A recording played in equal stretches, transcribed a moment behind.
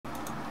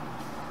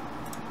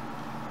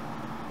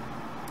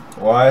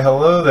Why,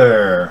 hello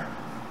there.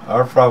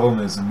 Our problem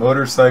is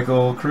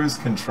motorcycle cruise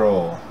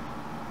control.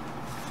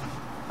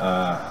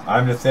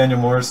 I'm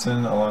Nathaniel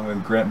Morrison, along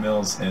with Grant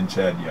Mills and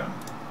Chad Young.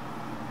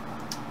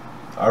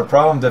 Our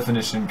problem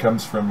definition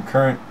comes from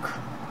current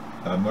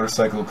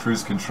motorcycle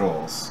cruise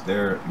controls.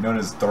 They're known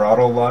as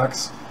throttle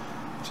locks,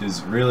 which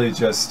is really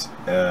just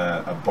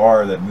a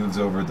bar that moves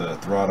over the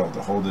throttle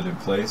to hold it in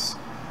place.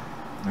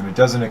 And it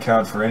doesn't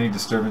account for any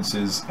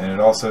disturbances, and it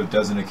also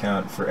doesn't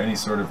account for any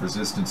sort of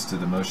resistance to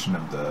the motion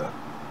of the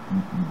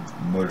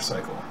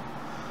motorcycle.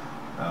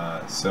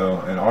 So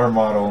in our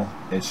model,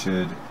 it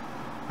should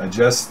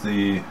adjust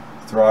the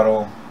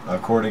throttle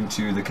according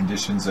to the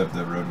conditions of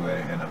the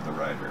roadway and of the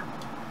rider.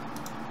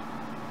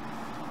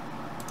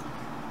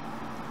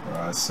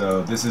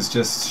 So this is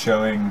just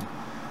showing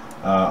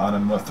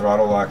on a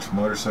throttle locked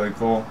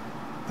motorcycle.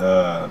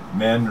 The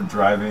man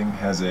driving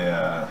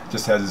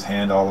just has his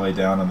hand all the way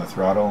down on the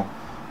throttle,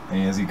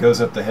 and as he goes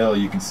up the hill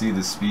you can see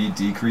the speed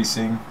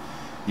decreasing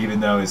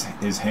even though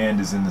his hand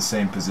is in the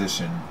same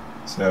position.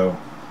 So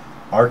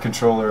our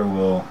controller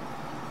will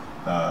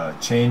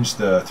change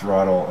the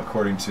throttle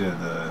according to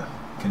the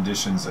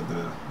conditions of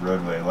the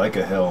roadway, like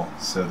a hill,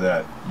 so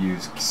that you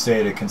stay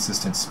at a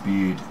consistent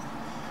speed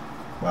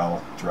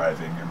while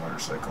driving your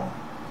motorcycle.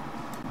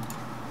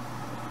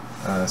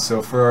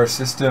 So for our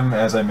system,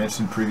 as I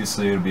mentioned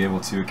previously, it'll be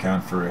able to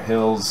account for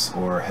hills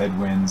or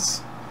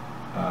headwinds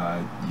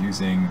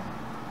using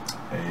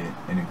an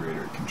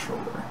integrator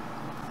controller.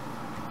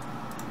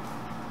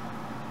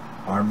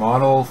 Our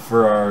model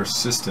for our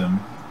system,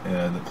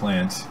 the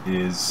plant,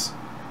 is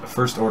a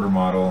first order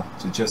model,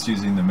 so just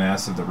using the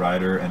mass of the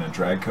rider and a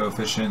drag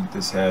coefficient.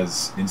 This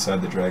has,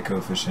 inside the drag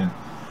coefficient,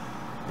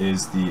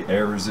 is the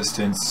air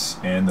resistance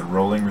and the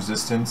rolling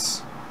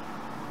resistance.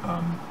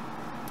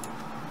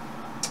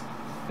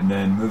 And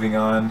then moving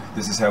on,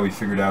 this is how we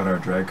figured out our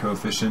drag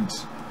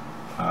coefficient.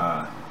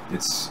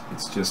 It's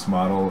a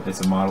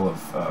model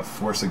of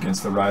force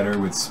against the rider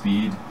with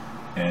speed,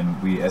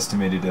 and we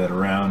estimated that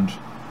around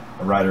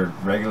a rider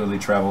regularly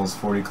travels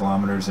 40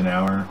 kilometers an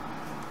hour,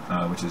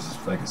 which is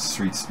like a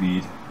street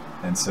speed,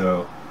 and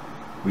so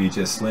we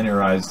just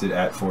linearized it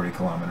at 40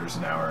 kilometers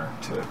an hour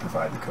to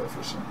provide the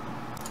coefficient.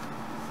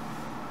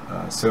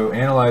 So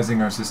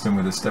analyzing our system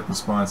with a step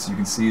response, you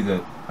can see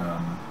that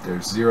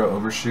there's zero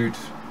overshoot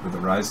with a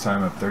rise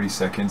time of 30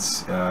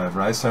 seconds.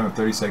 Rise time of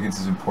 30 seconds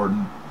is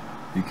important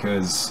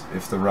because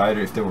if the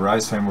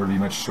rise time were to be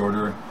much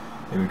shorter,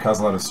 it would cause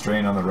a lot of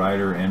strain on the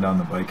rider and on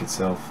the bike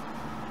itself.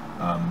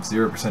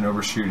 0%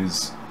 overshoot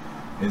is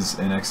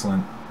an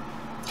excellent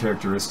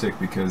characteristic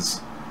because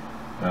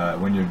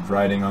when you're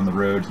riding on the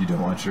road, you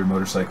don't want your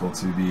motorcycle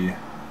to be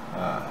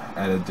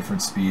at a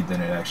different speed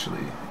than it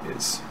actually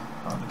is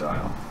on the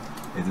dial.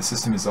 The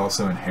system is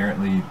also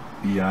inherently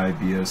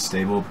BI/BO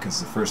stable because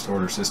it's a first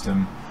order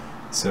system,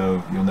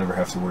 so you'll never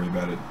have to worry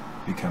about it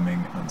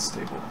becoming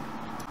unstable.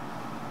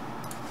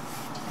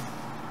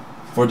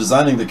 For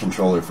designing the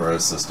controller for our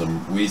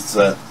system, we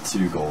set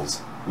two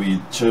goals.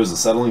 We chose a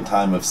settling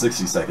time of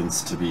 60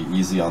 seconds to be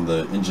easy on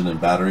the engine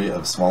and battery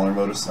of smaller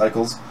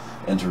motorcycles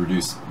and to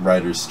reduce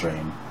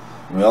strain.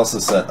 And we also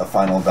set a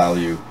final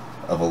value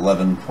of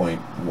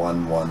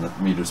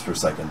 11.11 meters per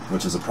second,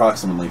 which is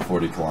approximately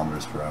 40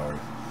 kilometers per hour.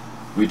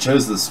 We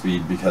chose this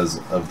speed because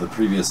of the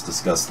previous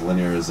discussed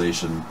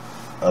linearization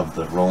of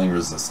the rolling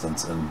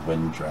resistance and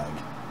wind drag.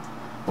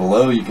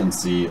 Below you can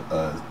see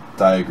a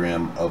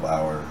diagram of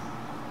our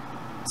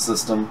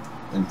system,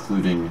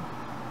 including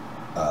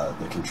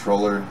the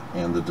controller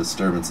and the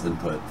disturbance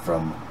input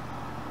from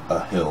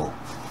a hill.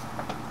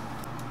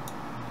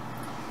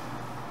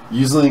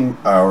 Using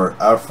our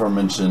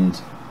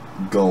aforementioned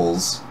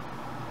goals,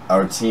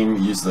 our team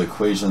used the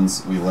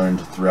equations we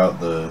learned throughout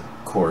the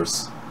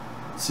course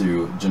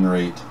to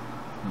generate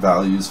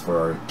values for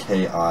our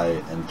Ki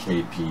and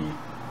Kp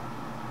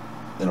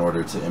in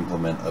order to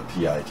implement a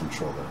PI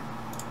controller.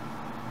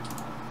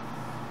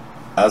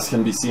 As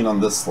can be seen on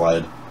this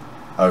slide,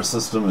 our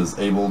system is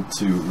able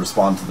to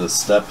respond to the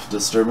step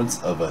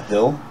disturbance of a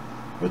hill,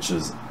 which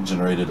is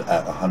generated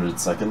at 100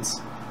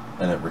 seconds,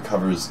 and it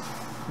recovers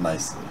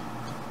nicely.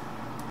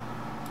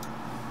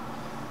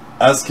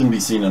 As can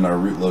be seen in our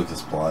root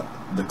locus plot,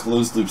 the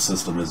closed loop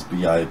system is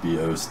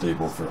BI/BO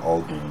stable for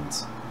all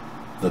gains.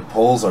 The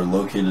poles are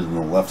located in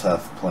the left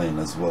half plane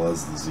as well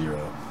as the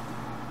zero.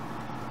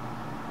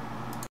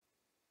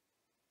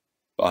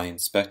 By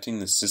inspecting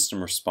the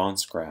system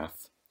response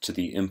graph to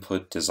the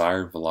input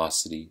desired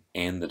velocity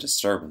and the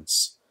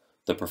disturbance,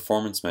 the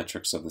performance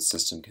metrics of the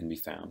system can be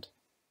found.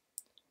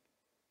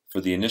 For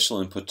the initial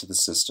input to the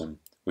system,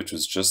 which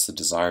was just the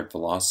desired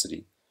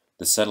velocity,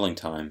 the settling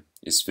time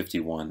is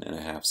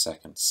 51.5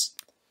 seconds.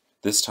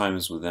 This time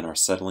is within our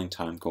settling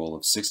time goal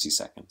of 60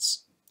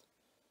 seconds.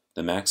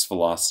 The max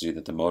velocity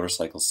that the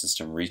motorcycle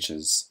system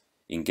reaches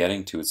in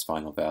getting to its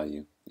final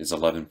value is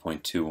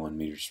 11.21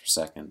 meters per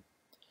second.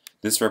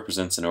 This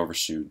represents an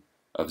overshoot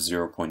of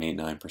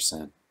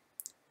 0.89%.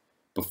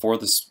 Before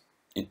this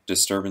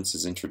disturbance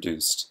is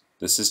introduced,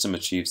 the system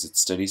achieves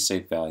its steady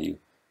state value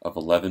of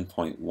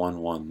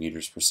 11.11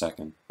 meters per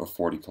second or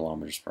 40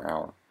 kilometers per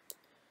hour.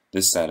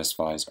 This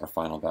satisfies our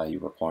final value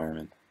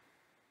requirement.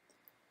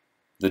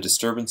 The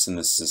disturbance in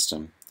this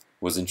system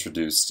was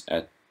introduced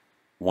at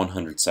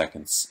 100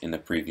 seconds in the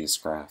previous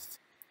graph.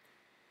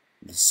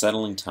 The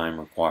settling time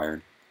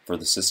required for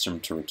the system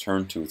to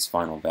return to its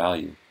final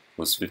value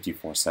was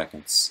 54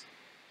 seconds.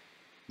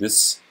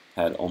 This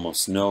had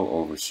almost no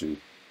overshoot,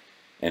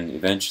 and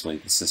eventually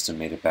the system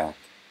made it back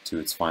to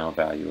its final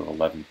value of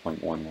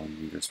 11.11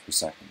 meters per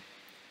second.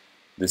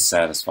 This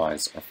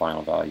satisfies our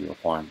final value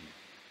requirement.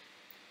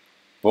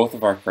 Both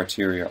of our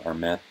criteria are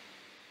met,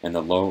 and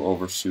the low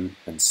overshoot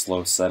and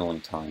slow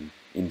settling time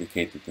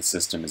indicate that the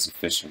system is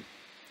efficient.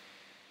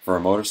 For a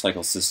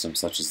motorcycle system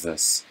such as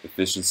this,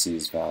 efficiency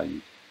is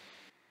valued.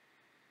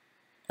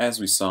 As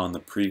we saw in the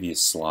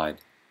previous slide,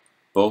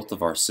 both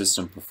of our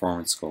system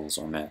performance goals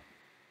are met.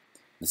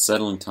 The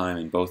settling time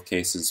in both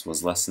cases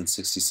was less than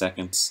 60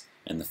 seconds,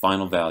 and the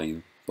final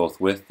value,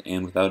 both with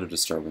and without a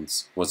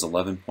disturbance, was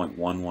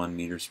 11.11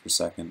 meters per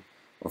second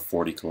or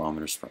 40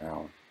 kilometers per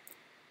hour.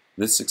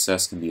 This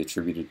success can be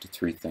attributed to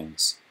three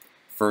things.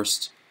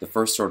 First, the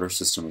first order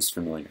system was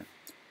familiar.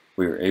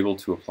 We were able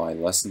to apply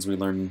lessons we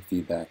learned in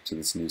feedback to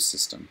this new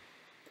system.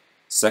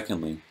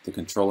 Secondly, the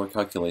controller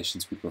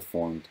calculations we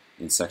performed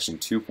in section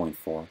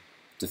 2.4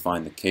 to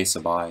find the k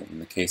sub I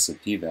and the k sub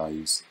p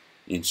values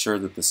ensure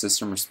that the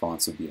system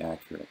response would be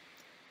accurate.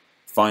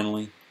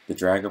 Finally, the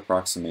drag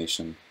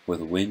approximation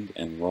with wind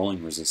and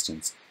rolling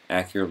resistance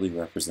accurately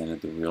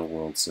represented the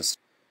real-world system.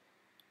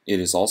 It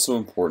is also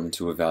important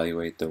to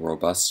evaluate the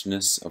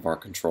robustness of our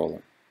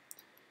controller.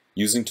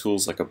 Using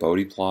tools like a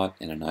Bode plot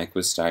and a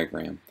Nyquist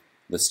diagram,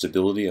 the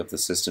stability of the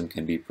system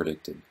can be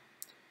predicted.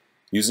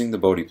 Using the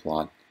Bode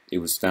plot, it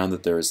was found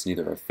that there is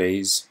neither a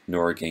phase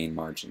nor a gain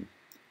margin.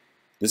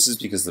 This is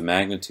because the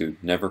magnitude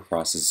never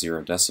crosses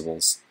 0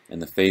 decibels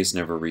and the phase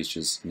never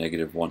reaches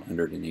negative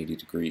 180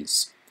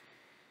 degrees.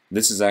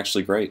 This is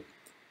actually great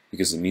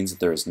because it means that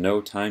there is no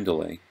time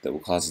delay that will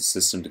cause the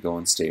system to go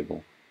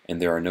unstable,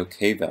 and there are no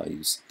K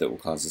values that will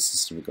cause the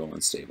system to go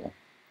unstable.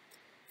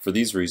 For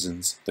these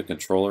reasons, the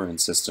controller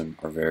and system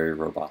are very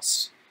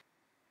robust.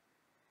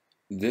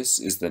 This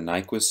is the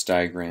Nyquist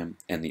diagram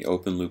and the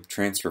open loop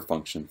transfer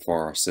function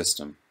for our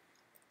system.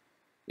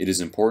 It is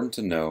important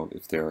to know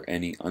if there are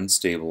any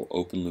unstable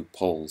open loop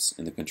poles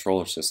in the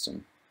controller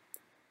system.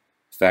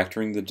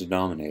 Factoring the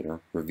denominator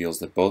reveals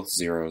that both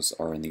zeros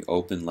are in the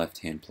open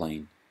left-hand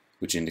plane,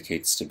 which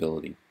indicates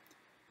stability.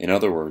 In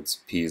other words,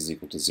 P is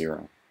equal to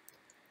 0.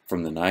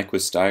 From the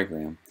Nyquist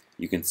diagram,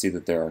 you can see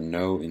that there are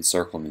no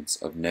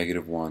encirclements of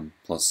negative 1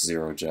 plus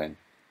 0j,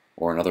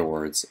 or in other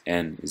words,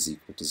 n is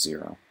equal to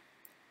 0.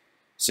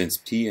 Since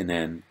P and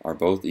n are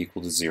both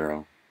equal to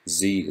 0,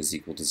 Z is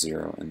equal to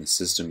 0 and the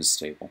system is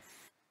stable.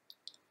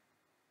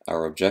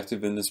 Our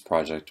objective in this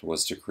project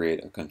was to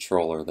create a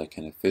controller that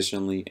can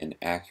efficiently and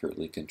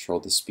accurately control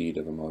the speed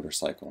of a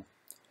motorcycle.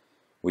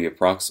 We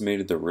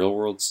approximated the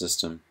real-world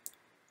system,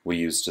 we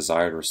used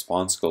desired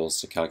response goals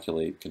to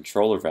calculate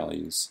controller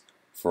values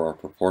for our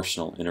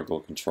proportional integral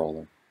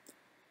controller.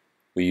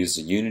 We used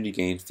a unity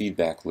gain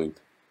feedback loop,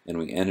 and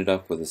we ended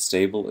up with a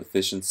stable,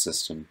 efficient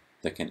system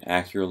that can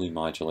accurately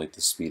modulate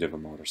the speed of a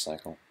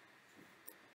motorcycle.